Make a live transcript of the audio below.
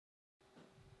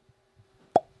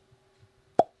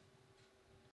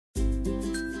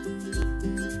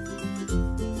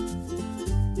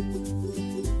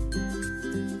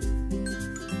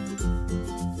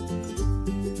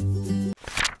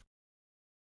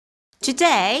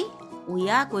Today, we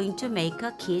are going to make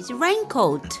a kid's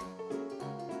raincoat.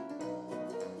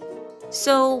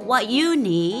 So what you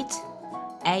need,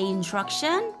 an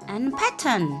instruction and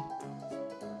pattern.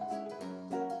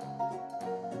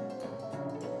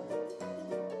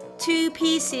 Two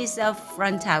pieces of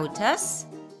front outers.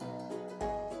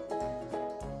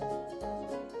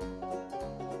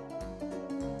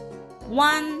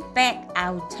 One back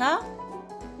outer.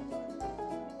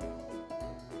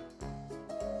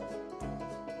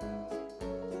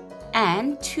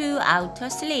 And two outer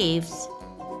sleeves.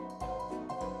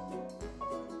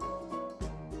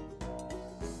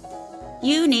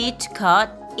 You need to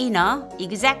cut inner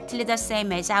exactly the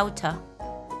same as outer.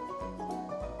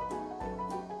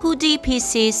 Hoodie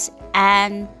pieces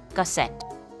and gusset.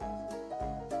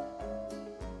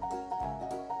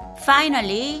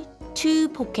 Finally, two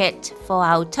pockets for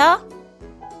outer.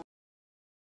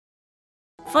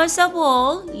 First of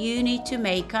all, you need to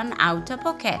make an outer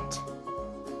pocket.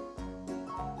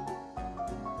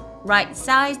 Right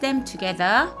size them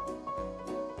together.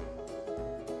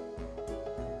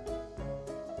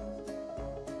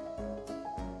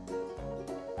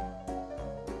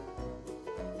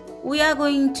 We are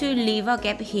going to leave a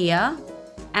gap here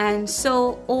and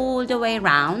sew all the way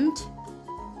around.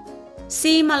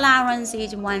 Seam allowance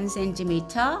is 1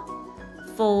 centimeter,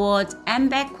 forward and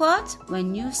backward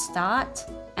when you start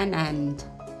and end.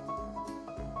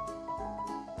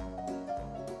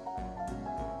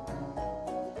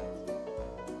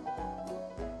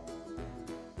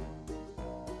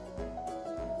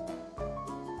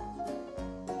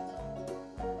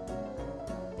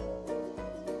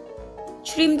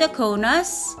 Trim the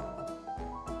corners.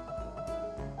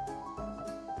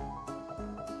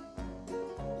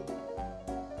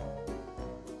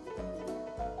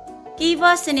 Give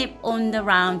a snip on the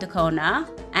round corner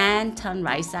and turn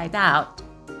right side out.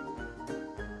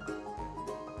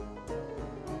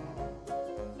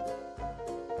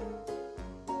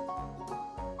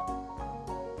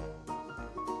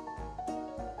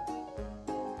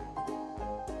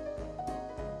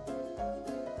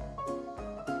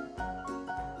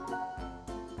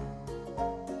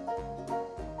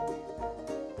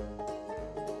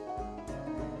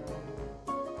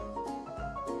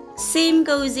 Seam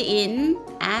goes in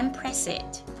and press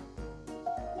it.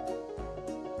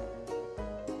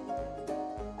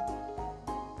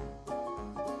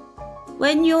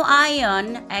 When you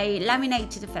iron a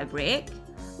laminated fabric,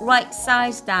 right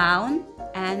size down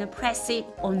and press it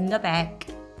on the back.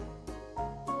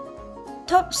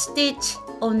 Top stitch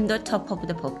on the top of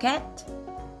the pocket.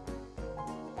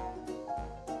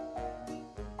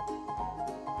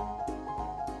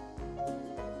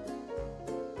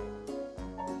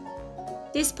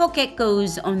 This pocket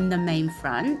goes on the main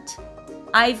front.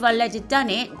 I've already done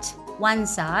it one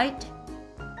side.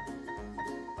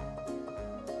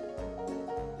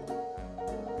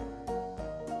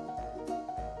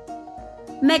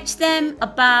 Match them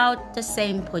about the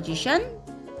same position.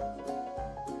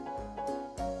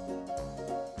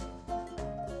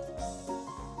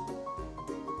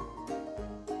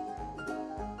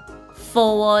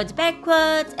 Forward,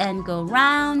 backward, and go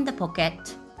round the pocket.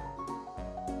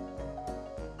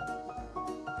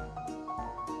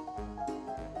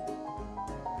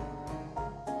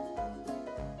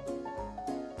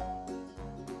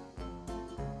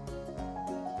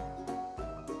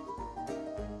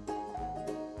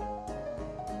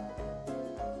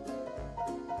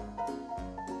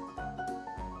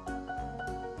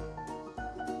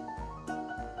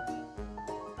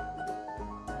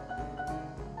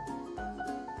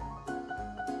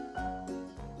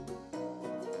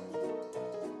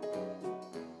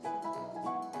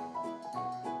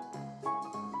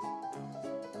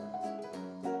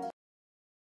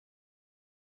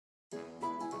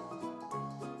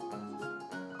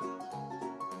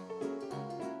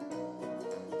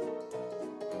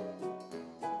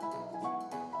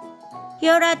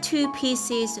 Here are two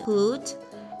pieces hood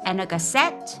and a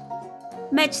gusset.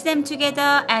 Match them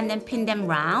together and then pin them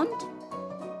round.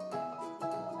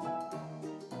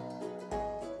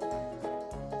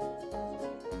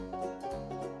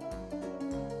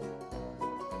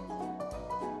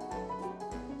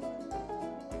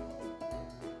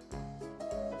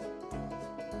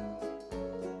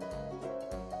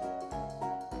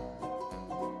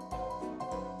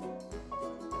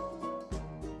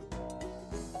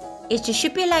 It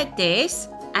should be like this,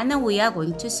 and then we are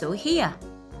going to sew here.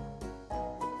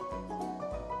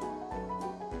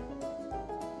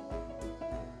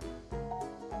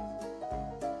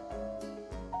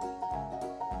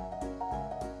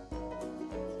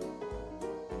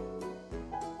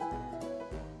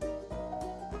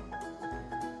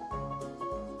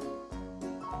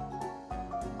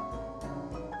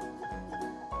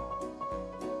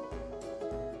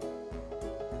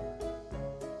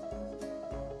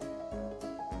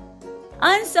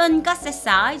 Unsewn gusset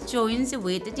side joins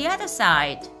with the other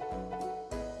side.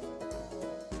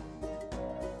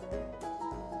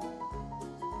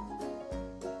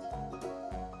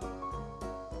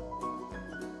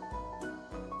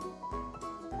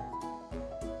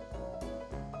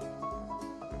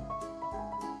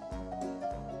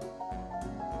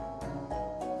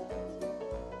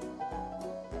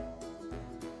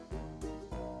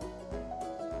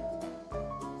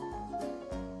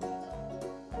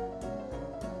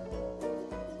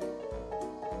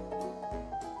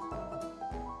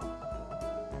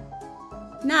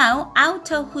 Now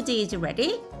outer hoodie is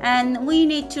ready and we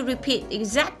need to repeat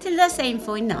exactly the same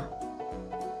for inner.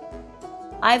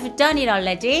 I've done it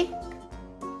already.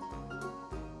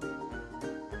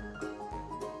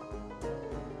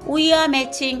 We are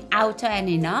matching outer and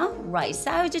inner right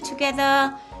sides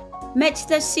together, match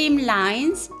the seam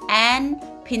lines and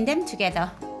pin them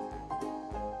together.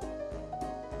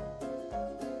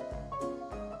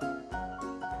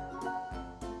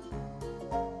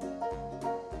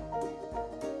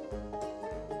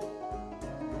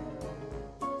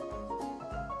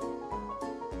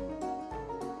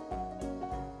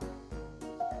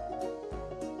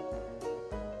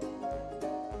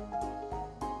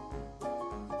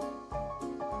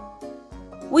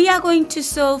 We are going to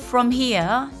sew from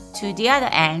here to the other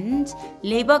end,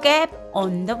 leave a gap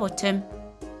on the bottom.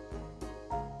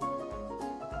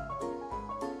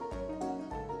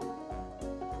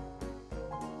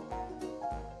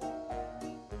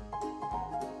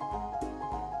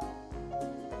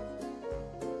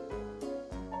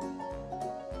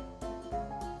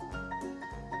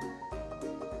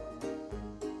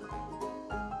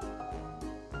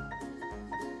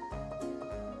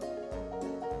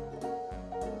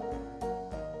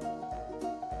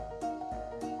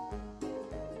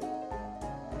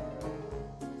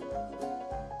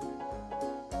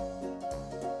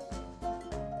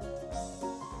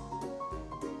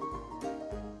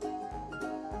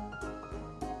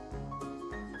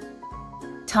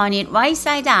 Turn it right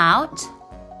side out.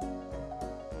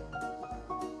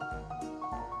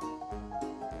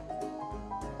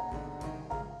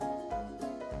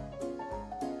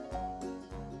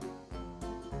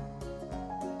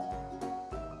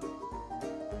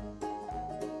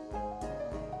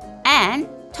 And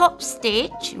top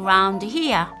stitch round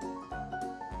here.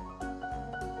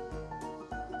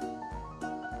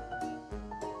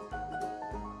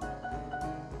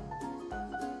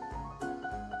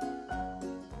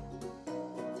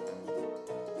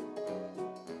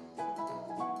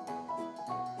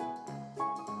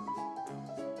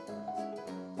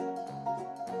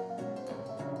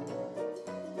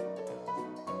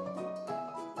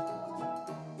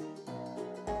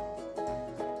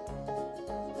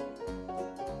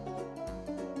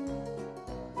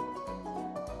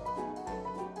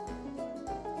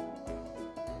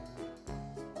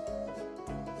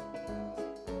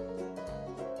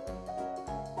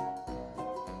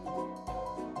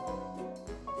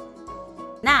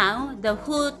 Now the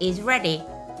hood is ready.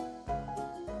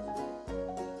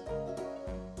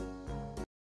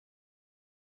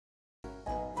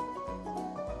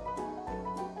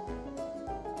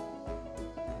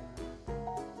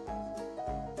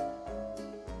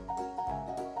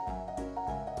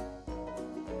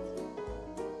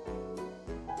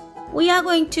 We are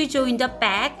going to join the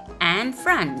back and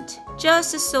front.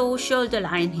 Just sew shoulder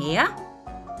line here.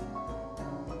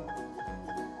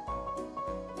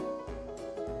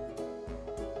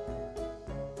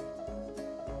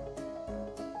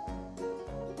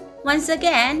 Once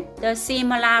again, the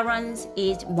seam allowance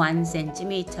is 1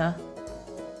 centimeter.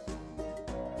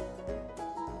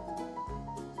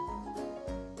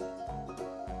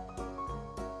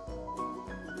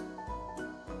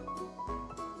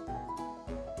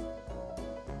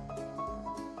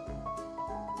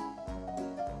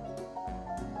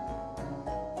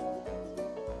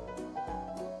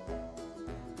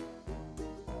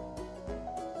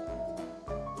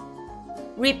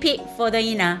 Repeat for the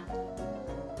inner.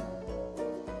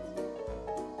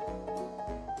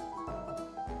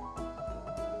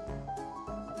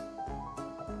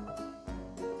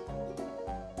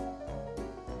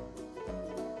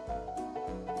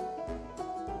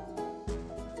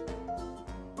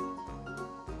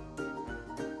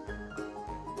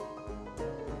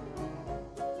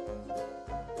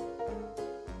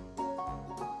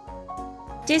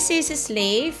 This is a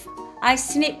sleeve. I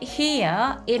snip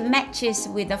here, it matches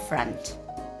with the front.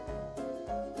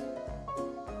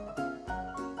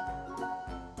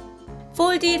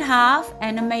 Fold it half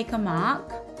and make a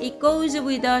mark. It goes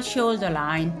with the shoulder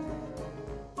line.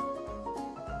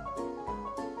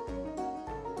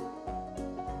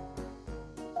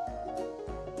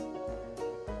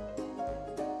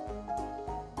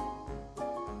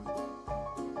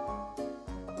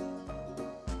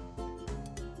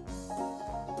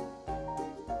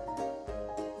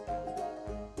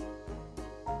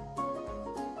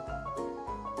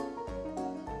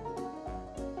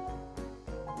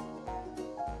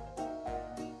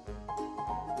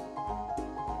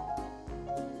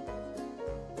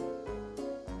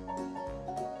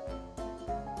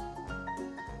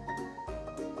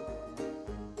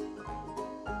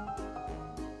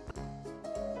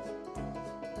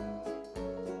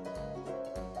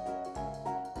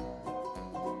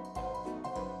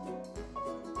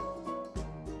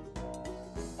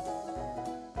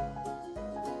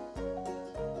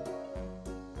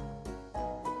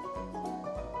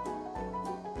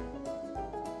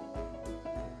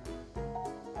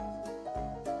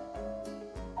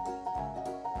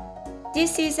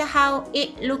 This is how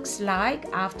it looks like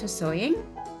after sewing.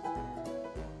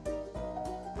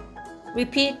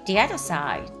 Repeat the other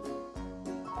side.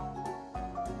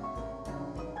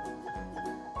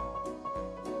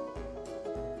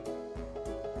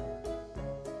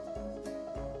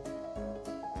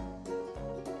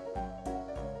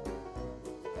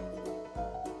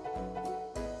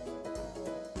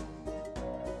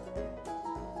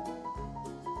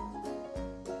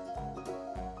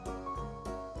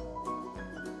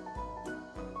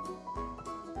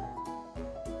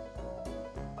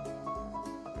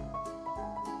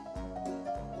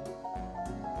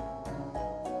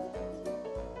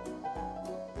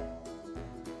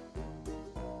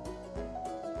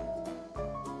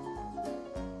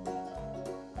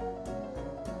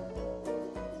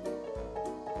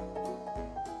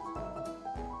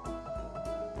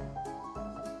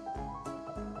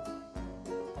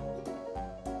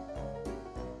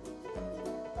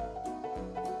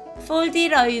 Fold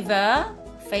it over,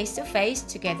 face to face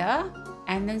together,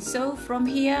 and then sew from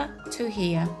here to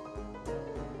here.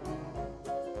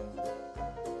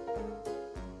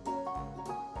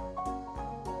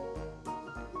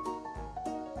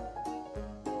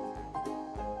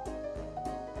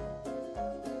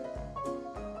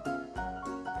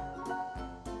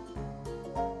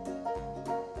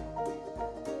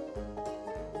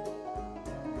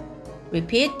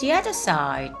 Repeat the other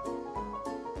side.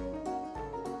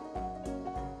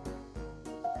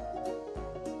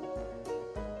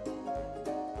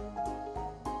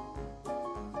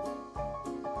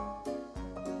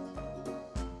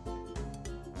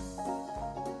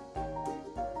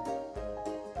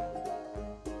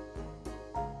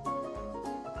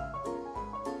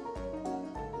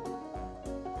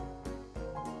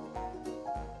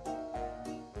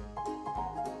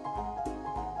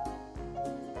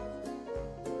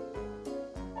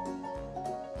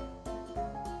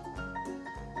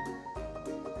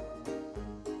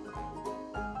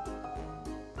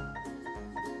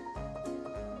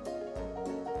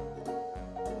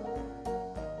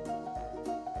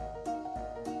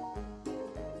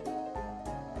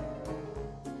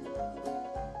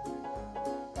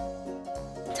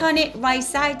 Turn it right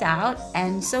side out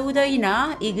and sew the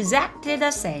inner exactly the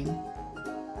same.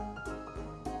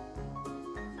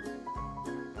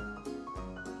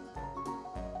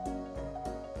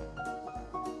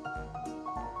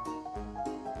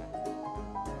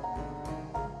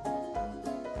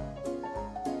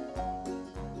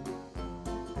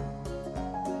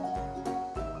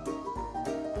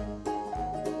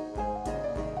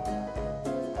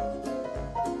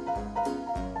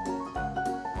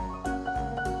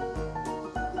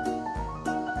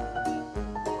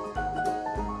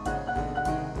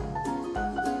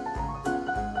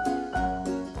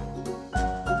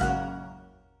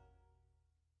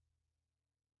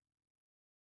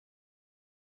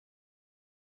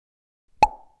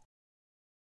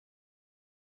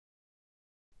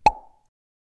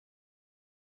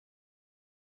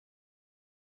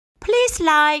 Please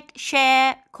like,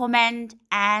 share, comment,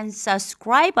 and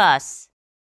subscribe us.